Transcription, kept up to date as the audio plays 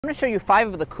I'm going to show you 5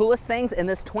 of the coolest things in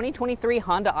this 2023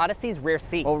 Honda Odyssey's rear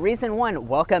seat. Well, reason 1,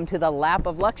 welcome to the lap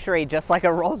of luxury. Just like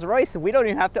a Rolls-Royce, we don't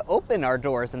even have to open our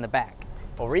doors in the back.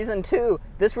 Well, reason 2,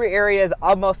 this rear area is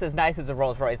almost as nice as a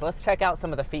Rolls-Royce. Let's check out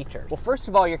some of the features. Well, first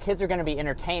of all, your kids are going to be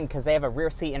entertained because they have a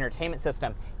rear seat entertainment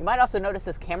system. You might also notice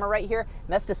this camera right here, and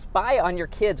that's to spy on your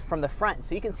kids from the front,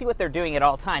 so you can see what they're doing at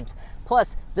all times.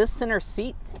 Plus, this center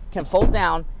seat can fold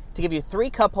down to give you 3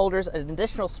 cup holders, an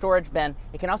additional storage bin.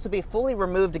 It can also be fully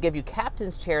removed to give you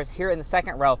captain's chairs here in the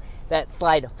second row that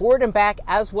slide forward and back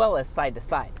as well as side to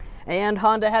side. And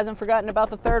Honda hasn't forgotten about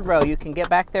the third row. You can get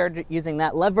back there using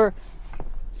that lever.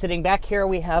 Sitting back here,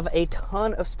 we have a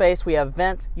ton of space. We have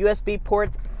vents, USB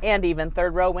ports, and even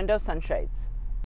third row window sunshades.